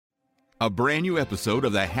A brand new episode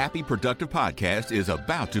of the Happy Productive Podcast is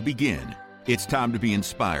about to begin. It's time to be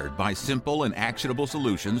inspired by simple and actionable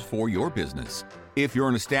solutions for your business. If you're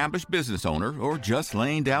an established business owner or just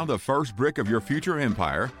laying down the first brick of your future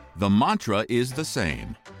empire, the mantra is the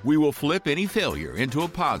same. We will flip any failure into a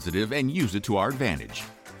positive and use it to our advantage.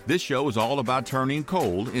 This show is all about turning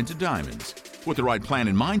coal into diamonds. With the right plan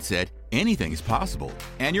and mindset, anything is possible.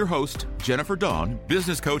 And your host, Jennifer Dawn,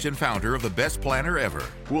 business coach and founder of The Best Planner Ever,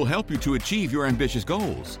 will help you to achieve your ambitious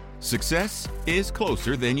goals. Success is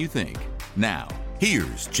closer than you think. Now,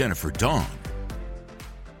 here's Jennifer Dawn.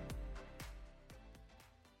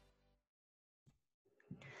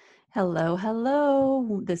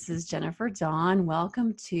 Hello. This is Jennifer Dawn.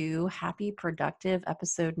 Welcome to Happy Productive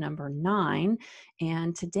episode number 9.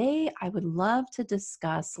 And today I would love to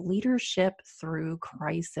discuss leadership through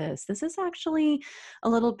crisis. This is actually a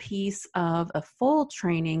little piece of a full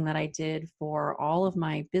training that I did for all of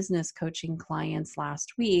my business coaching clients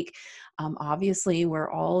last week. Obviously,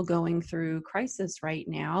 we're all going through crisis right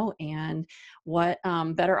now, and what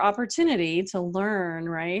better opportunity to learn,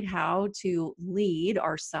 right, how to lead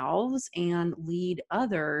ourselves and lead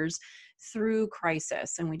others through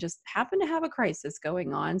crisis. And we just happen to have a crisis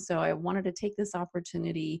going on. So I wanted to take this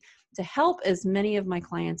opportunity to help as many of my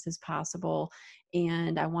clients as possible.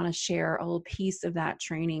 And I want to share a little piece of that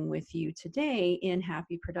training with you today in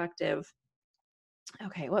Happy Productive.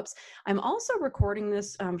 Okay, whoops. I'm also recording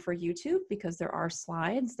this for YouTube because there are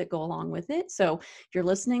slides that go along with it. So if you're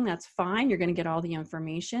listening, that's fine. You're going to get all the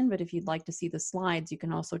information. But if you'd like to see the slides, you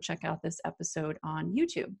can also check out this episode on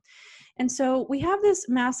YouTube. And so we have this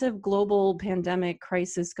massive global pandemic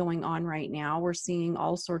crisis going on right now. We're seeing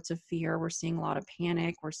all sorts of fear. We're seeing a lot of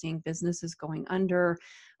panic. We're seeing businesses going under.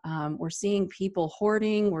 We're seeing people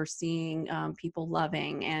hoarding. We're seeing people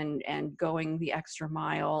loving and going the extra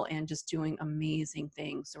mile and just doing amazing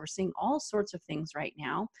things. So we're seeing all sorts of things right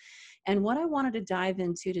now. And what I wanted to dive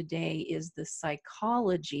into today is the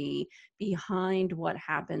psychology behind what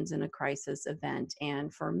happens in a crisis event.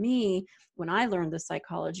 And for me, when I learned the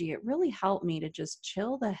psychology, it really helped me to just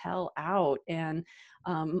chill the hell out and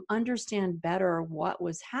understand better what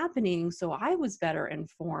was happening, so I was better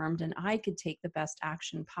informed and I could take the best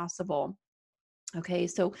action possible. Okay,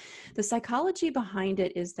 so the psychology behind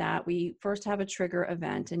it is that we first have a trigger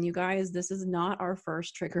event. And you guys, this is not our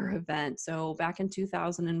first trigger event. So back in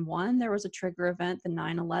 2001, there was a trigger event, the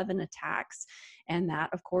 9/11 attacks. And that,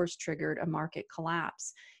 of course, triggered a market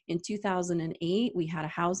collapse. In 2008, we had a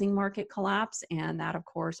housing market collapse. And that, of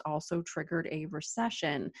course, also triggered a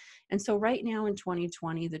recession. And so right now in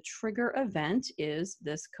 2020, the trigger event is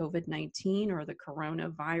this COVID-19 or the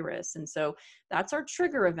coronavirus. And so that's our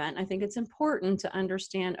trigger event. I think it's important to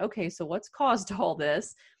understand, okay, so what's caused all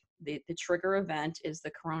this? The trigger event is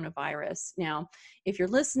the coronavirus. Now, if you're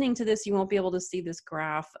listening to this, you won't be able to see this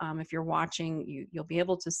graph. If you're watching, you'll be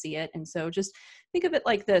able to see it. And so just think of it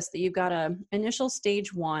like this, that you've got a initial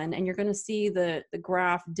stage 1, and you're going to see the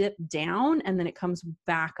graph dip down, and then it comes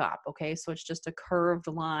back up. Okay, so it's just a curved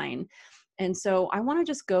line. And so I want to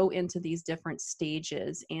just go into these different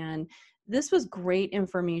stages. And this was great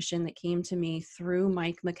information that came to me through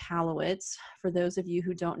Mike Michalowicz. For those of you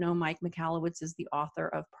who don't know, Mike Michalowicz is the author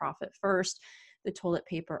of Profit First, The Toilet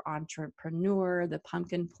Paper Entrepreneur, The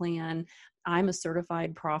Pumpkin Plan. I'm a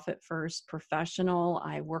certified Profit First professional.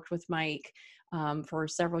 I worked with Mike for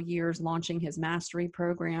several years, launching his mastery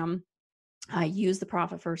program. I use the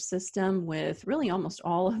Profit First system with really almost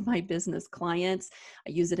all of my business clients. I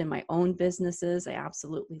use it in my own businesses. I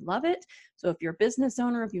absolutely love it. So if you're a business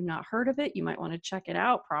owner, if you've not heard of it, you might want to check it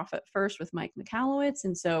out, Profit First with Mike Michalowicz.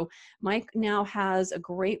 And so Mike now has a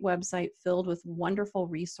great website filled with wonderful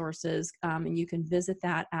resources. And you can visit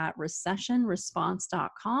that at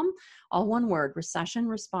recessionresponse.com, all one word,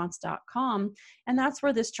 recessionresponse.com. And that's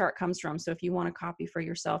where this chart comes from. So if you want a copy for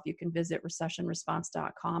yourself, you can visit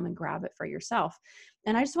recessionresponse.com and grab it for yourself.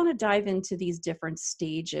 And I just want to dive into these different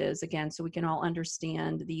stages again, so we can all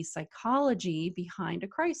understand the psychology behind a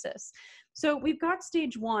crisis. So we've got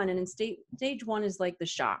stage 1, and in stage 1 is like the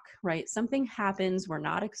shock, right? Something happens we're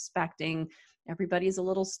not expecting. Everybody's a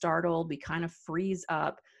little startled. We kind of freeze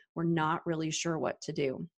up. We're not really sure what to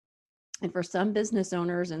do. And for some business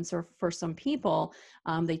owners and so for some people,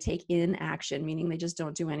 they take inaction, meaning they just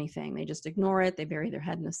don't do anything. They just ignore it. They bury their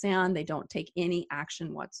head in the sand. They don't take any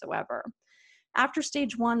action whatsoever. After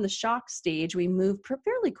stage 1, the shock stage, we move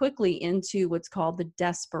fairly quickly into what's called the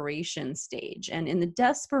desperation stage. And in the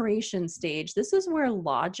desperation stage, this is where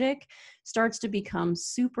logic starts to become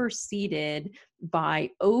superseded by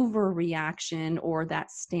overreaction or that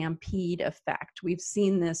stampede effect. We've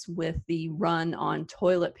seen this with the run on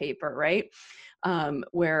toilet paper, right?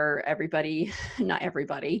 where everybody, not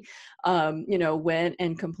everybody, went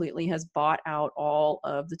and completely has bought out all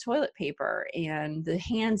of the toilet paper and the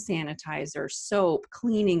hand sanitizer, soap,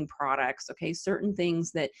 cleaning products, okay, certain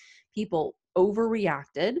things that people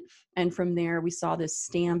overreacted. And from there, we saw this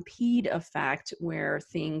stampede effect where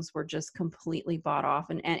things were just completely bought off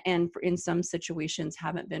and in some situations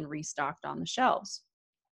haven't been restocked on the shelves.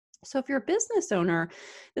 So if you're a business owner,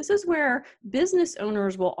 this is where business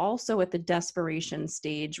owners will also at the desperation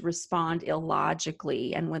stage respond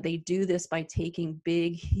illogically. And when they do this by taking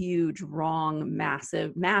big, huge, wrong,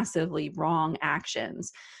 massively wrong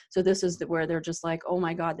actions. So this is where they're just like, oh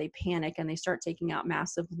my God, they panic and they start taking out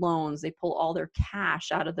massive loans. They pull all their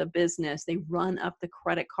cash out of the business. They run up the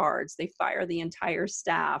credit cards. They fire the entire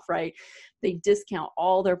staff, right? They discount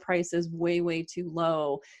all their prices way, way too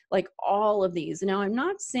low, like all of these. Now, I'm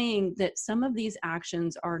not saying that some of these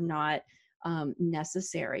actions are not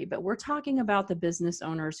necessary, but we're talking about the business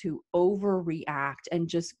owners who overreact and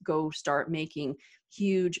just go start making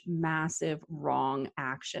huge, massive, wrong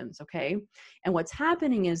actions. Okay. And what's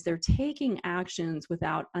happening is they're taking actions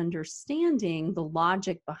without understanding the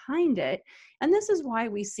logic behind it. And this is why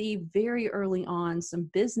we see very early on some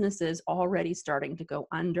businesses already starting to go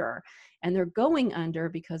under. And they're going under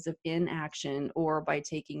because of inaction or by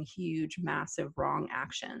taking huge, massive, wrong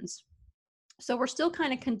actions. So we're still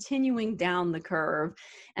kind of continuing down the curve.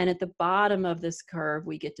 And at the bottom of this curve,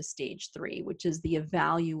 we get to stage 3, which is the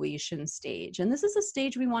evaluation stage. And this is a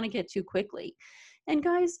stage we want to get to quickly. And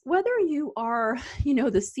guys, whether you are, the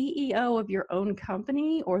CEO of your own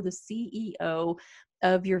company or the CEO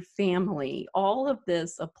of your family, all of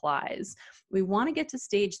this applies. We want to get to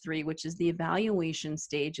stage 3, which is the evaluation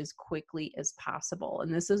stage, as quickly as possible.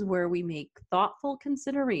 And this is where we make thoughtful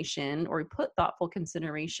consideration, or we put thoughtful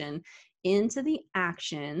consideration into the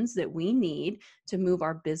actions that we need to move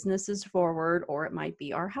our businesses forward, or it might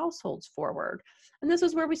be our households forward. And this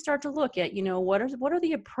is where we start to look at, what are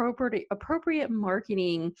the appropriate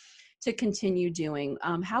marketing to continue doing?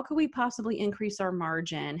 How could we possibly increase our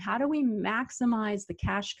margin? How do we maximize the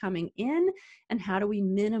cash coming in? And how do we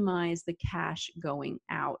minimize the cash going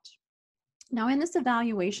out? Now, in this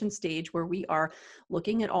evaluation stage where we are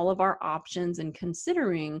looking at all of our options and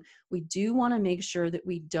considering, we do want to make sure that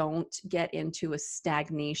we don't get into a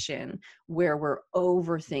stagnation where we're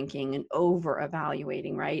overthinking and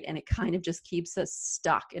over-evaluating, right? And it kind of just keeps us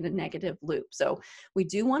stuck in a negative loop. So we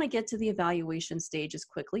do want to get to the evaluation stage as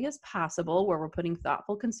quickly as possible, where we're putting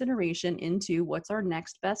thoughtful consideration into what's our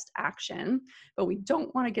next best action, but we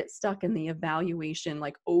don't want to get stuck in the evaluation,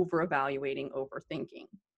 like over-evaluating, overthinking.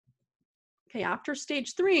 Okay, after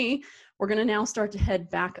stage 3, we're going to now start to head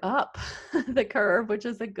back up the curve, which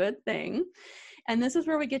is a good thing. And this is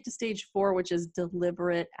where we get to stage 4, which is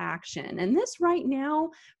deliberate action. And this right now,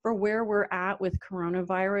 for where we're at with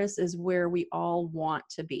coronavirus, is where we all want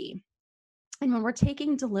to be. And when we're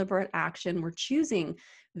taking deliberate action, we're choosing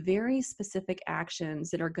very specific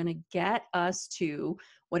actions that are going to get us to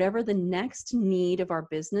whatever the next need of our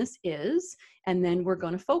business is. And then we're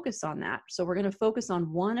going to focus on that. So we're going to focus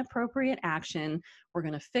on one appropriate action. We're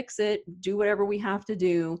going to fix it, do whatever we have to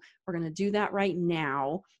do. We're going to do that right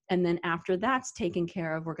now. And then after that's taken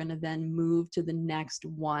care of, we're going to then move to the next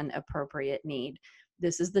one appropriate need.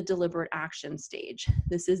 This is the deliberate action stage.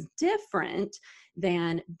 This is different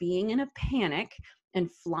than being in a panic and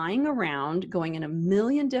flying around, going in a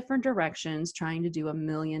million different directions, trying to do a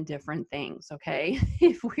million different things, okay?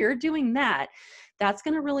 If we're doing that, that's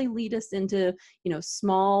going to really lead us into,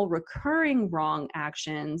 small recurring wrong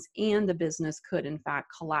actions, and the business could in fact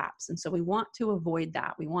collapse. And so we want to avoid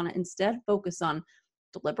that. We want to instead focus on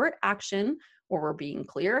deliberate action, where we're being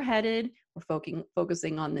clear-headed, we're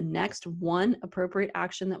focusing on the next one appropriate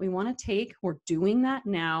action that we want to take. We're doing that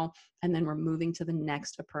now, and then we're moving to the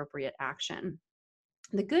next appropriate action.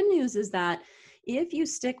 The good news is that if you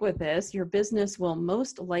stick with this, your business will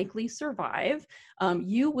most likely survive.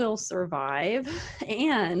 You will survive,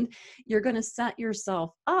 and you're going to set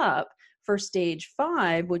yourself up for stage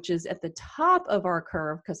 5, which is at the top of our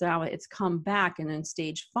curve, because now it's come back. And in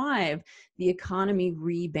stage 5, the economy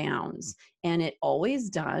rebounds, and it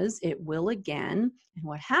always does. It will again. And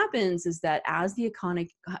what happens is that as the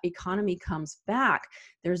economy comes back,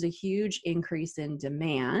 there's a huge increase in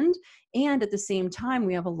demand. And at the same time,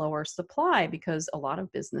 we have a lower supply because a lot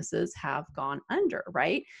of businesses have gone under,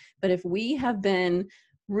 right? But if we have been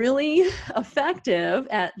really effective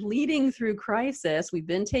at leading through crisis, we've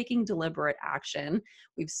been taking deliberate action,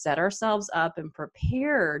 we've set ourselves up and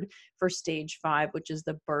prepared for stage 5, which is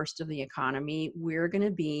the burst of the economy, we're going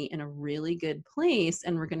to be in a really good place,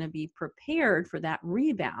 and we're going to be prepared for that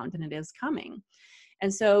rebound, and it is coming.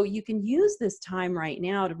 And so you can use this time right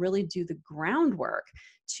now to really do the groundwork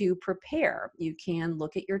to prepare. You can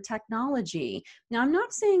look at your technology. Now, I'm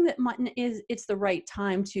not saying that it's the right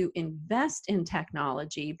time to invest in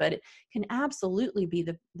technology, but it can absolutely be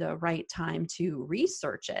the right time to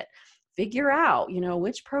research it. Figure out,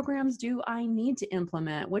 which programs do I need to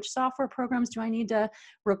implement? Which software programs do I need to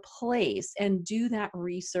replace? And do that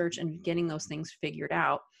research and getting those things figured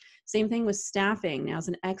out. Same thing with staffing. Now is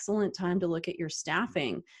an excellent time to look at your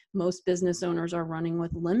staffing. Most business owners are running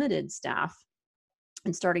with limited staff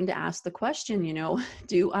and starting to ask the question,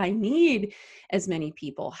 do I need as many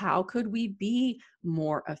people? How could we be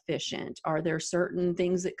more efficient? Are there certain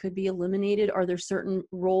things that could be eliminated? Are there certain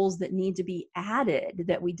roles that need to be added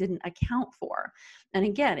that we didn't account for? And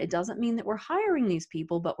again, it doesn't mean that we're hiring these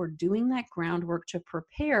people, but we're doing that groundwork to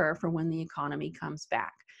prepare for when the economy comes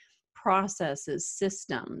back. Processes,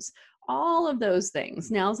 systems, all of those things.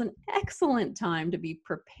 Now is an excellent time to be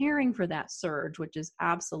preparing for that surge, which is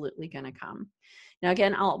absolutely going to come. Now,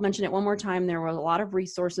 again, I'll mention it one more time. There were a lot of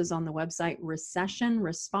resources on the website,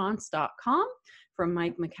 recessionresponse.com from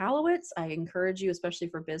Mike Michalowicz. I encourage you, especially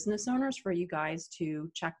for business owners, for you guys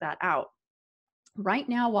to check that out. Right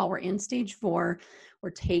now, while we're in stage 4,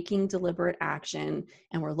 we're taking deliberate action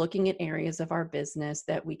and we're looking at areas of our business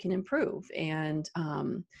that we can improve. And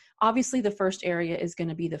obviously, the first area is going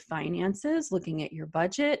to be the finances, looking at your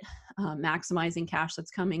budget, maximizing cash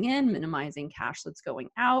that's coming in, minimizing cash that's going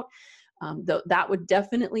out. That would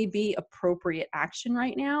definitely be appropriate action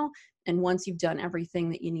right now. And once you've done everything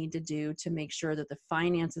that you need to do to make sure that the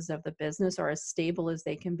finances of the business are as stable as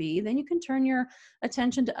they can be, then you can turn your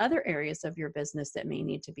attention to other areas of your business that may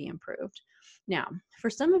need to be improved. Now, for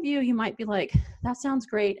some of you, you might be like, that sounds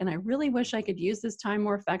great. And I really wish I could use this time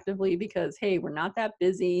more effectively because, hey, we're not that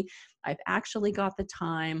busy. I've actually got the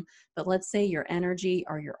time. But let's say your energy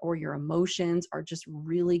or your emotions are just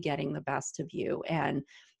really getting the best of you. And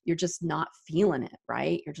you're just not feeling it,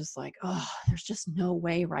 right? You're just like, oh, there's just no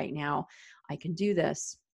way right now I can do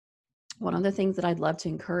this. One of the things that I'd love to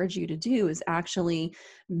encourage you to do is actually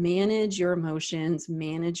manage your emotions,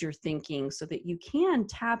 manage your thinking so that you can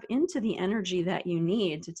tap into the energy that you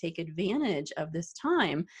need to take advantage of this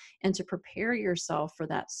time and to prepare yourself for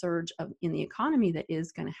that surge in the economy that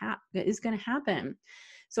is going to happen.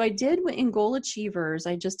 So I did in Goal Achievers,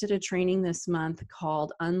 I just did a training this month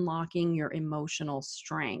called Unlocking Your Emotional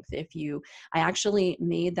Strength. I actually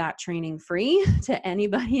made that training free to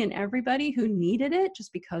anybody and everybody who needed it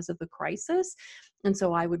just because of the crisis. And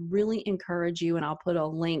so I would really encourage you, and I'll put a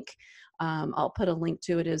link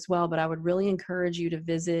to it as well, but I would really encourage you to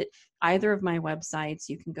visit either of my websites.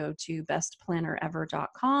 You can go to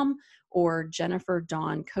bestplannerever.com or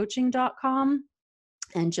jenniferdawncoaching.com.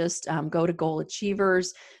 And just go to Goal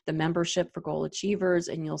Achievers, the membership for Goal Achievers,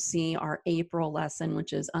 and you'll see our April lesson,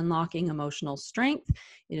 which is Unlocking Emotional Strength.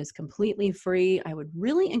 It is completely free. I would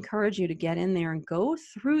really encourage you to get in there and go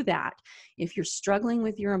through that. If you're struggling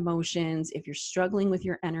with your emotions, if you're struggling with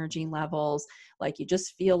your energy levels, like you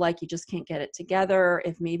just feel like you just can't get it together,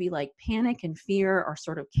 if maybe like panic and fear are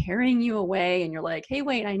sort of carrying you away and you're like, hey,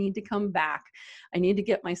 wait, I need to come back. I need to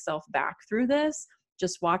get myself back through this.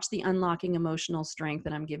 Just watch the Unlocking Emotional Strength,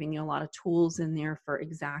 and I'm giving you a lot of tools in there for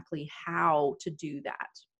exactly how to do that.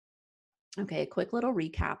 Okay, a quick little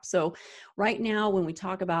recap. So right now, when we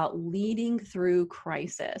talk about leading through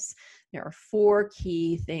crisis, there are 4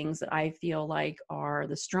 key things that I feel like are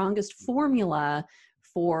the strongest formula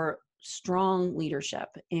for strong leadership.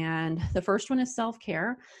 And the first one is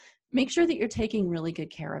self-care. Make sure that you're taking really good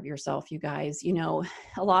care of yourself, you guys.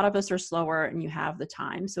 A lot of us are slower and you have the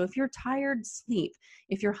time. So if you're tired, sleep.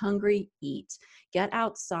 If you're hungry, eat. Get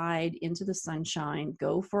outside into the sunshine,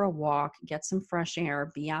 go for a walk, get some fresh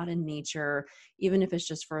air, be out in nature, even if it's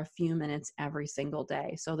just for a few minutes every single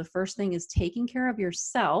day. So the first thing is taking care of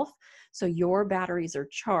yourself so your batteries are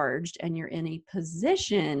charged and you're in a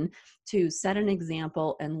position to set an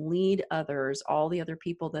example and lead others, all the other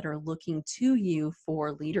people that are looking to you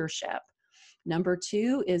for leadership. Number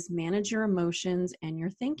 2 is manage your emotions and your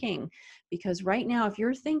thinking. Because right now, if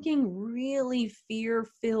you're thinking really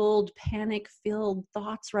fear-filled, panic-filled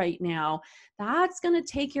thoughts right now, that's going to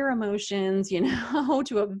take your emotions,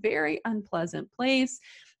 to a very unpleasant place.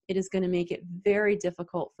 It is going to make it very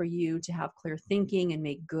difficult for you to have clear thinking and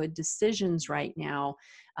make good decisions right now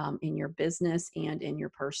in your business and in your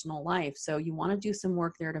personal life. So you want to do some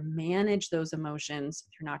work there to manage those emotions.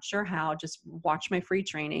 If you're not sure how, just watch my free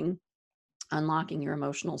training, Unlocking Your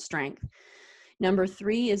Emotional Strength. Number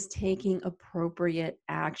 3 is taking appropriate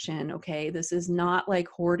action. Okay. This is not like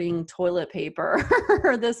hoarding toilet paper.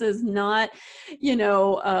 This is not,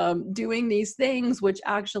 doing these things which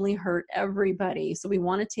actually hurt everybody. So we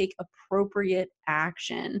want to take appropriate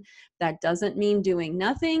action. That doesn't mean doing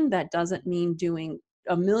nothing. That doesn't mean doing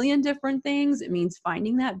a million different things. It means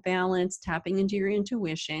finding that balance, tapping into your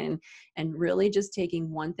intuition, and really just taking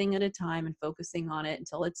one thing at a time and focusing on it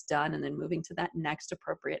until it's done, and then moving to that next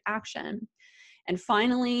appropriate action. And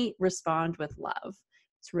finally, respond with love.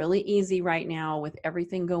 It's really easy right now with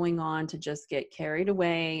everything going on to just get carried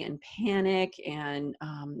away and panic and,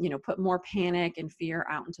 put more panic and fear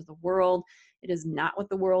out into the world. It is not what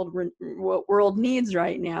the world needs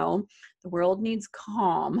right now. The world needs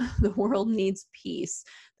calm. The world needs peace.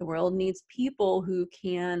 The world needs people who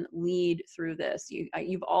can lead through this.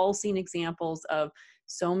 You've all seen examples of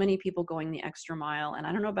so many people going the extra mile. And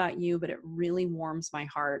I don't know about you, but it really warms my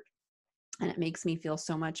heart. And it makes me feel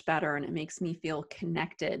so much better, and it makes me feel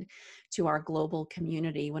connected to our global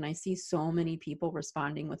community when I see so many people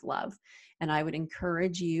responding with love. And I would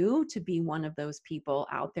encourage you to be one of those people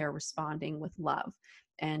out there responding with love,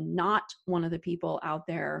 and not one of the people out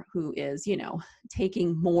there who is,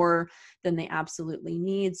 taking more than they absolutely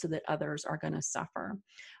need so that others are going to suffer.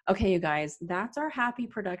 Okay, you guys, that's our happy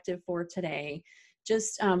productive for today.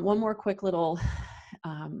 Just one more quick little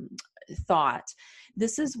thought.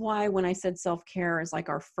 This is why when I said self-care is like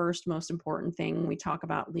our first most important thing when we talk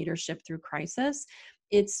about leadership through crisis,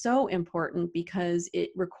 it's so important because it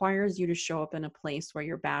requires you to show up in a place where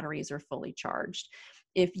your batteries are fully charged.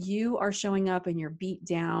 If you are showing up and you're beat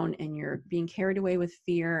down and you're being carried away with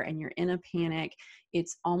fear and you're in a panic,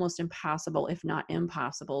 it's almost impossible, if not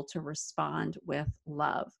impossible, to respond with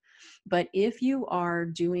love. But if you are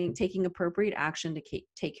taking appropriate action to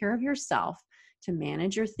take care of yourself, to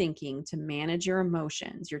manage your thinking, to manage your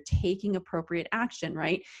emotions, you're taking appropriate action,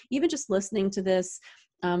 right? Even just listening to this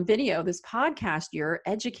video, this podcast, you're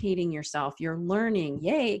educating yourself, you're learning.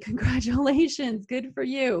 Yay, congratulations, good for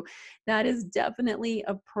you. That is definitely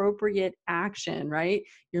appropriate action, right?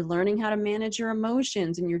 You're learning how to manage your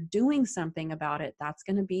emotions and you're doing something about it. That's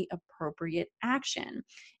going to be appropriate action.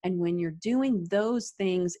 And when you're doing those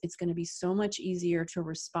things, it's going to be so much easier to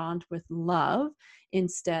respond with love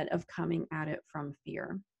instead of coming at it from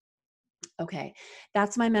fear. Okay,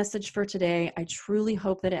 that's my message for today. I truly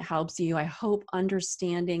hope that it helps you. I hope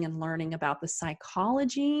understanding and learning about the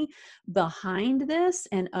psychology behind this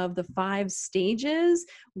and of the 5 stages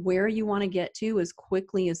where you want to get to as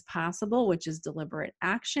quickly as possible, which is deliberate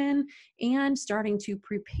action, and starting to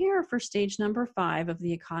prepare for stage number 5 of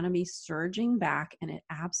the economy surging back, and it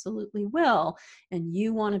absolutely will. And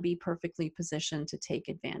you want to be perfectly positioned to take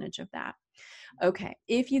advantage of that. Okay,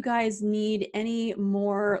 if you guys need any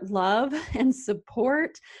more love and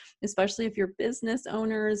support, especially if you're business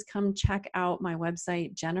owners, come check out my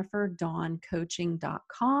website,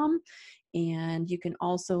 jenniferdawncoaching.com. And you can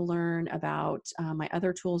also learn about my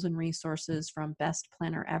other tools and resources from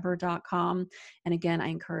bestplannerever.com. And again, I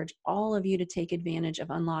encourage all of you to take advantage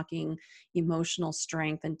of unlocking emotional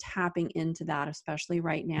strength and tapping into that, especially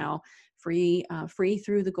right now, free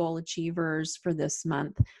through the Goal Achievers for this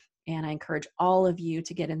month. And I encourage all of you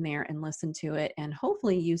to get in there and listen to it and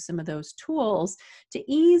hopefully use some of those tools to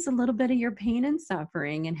ease a little bit of your pain and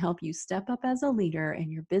suffering and help you step up as a leader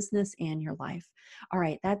in your business and your life. All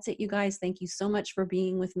right, that's it, you guys. Thank you so much for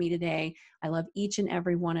being with me today. I love each and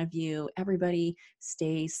every one of you. Everybody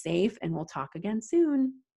stay safe, and we'll talk again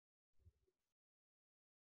soon.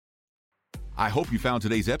 I hope you found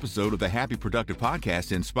today's episode of the Happy Productive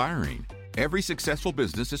Podcast inspiring. Every successful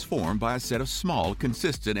business is formed by a set of small,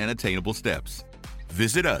 consistent, and attainable steps.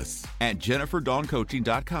 Visit us at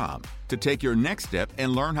jenniferdawncoaching.com to take your next step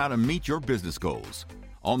and learn how to meet your business goals.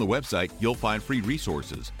 On the website, you'll find free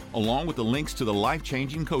resources, along with the links to the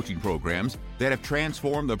life-changing coaching programs that have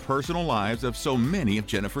transformed the personal lives of so many of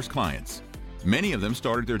Jennifer's clients. Many of them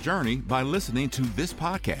started their journey by listening to this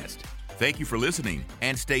podcast. Thank you for listening,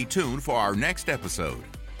 and stay tuned for our next episode.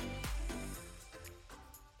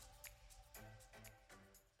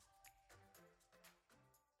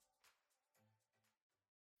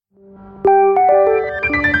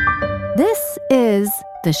 This is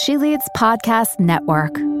the She Leads Podcast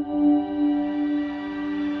Network.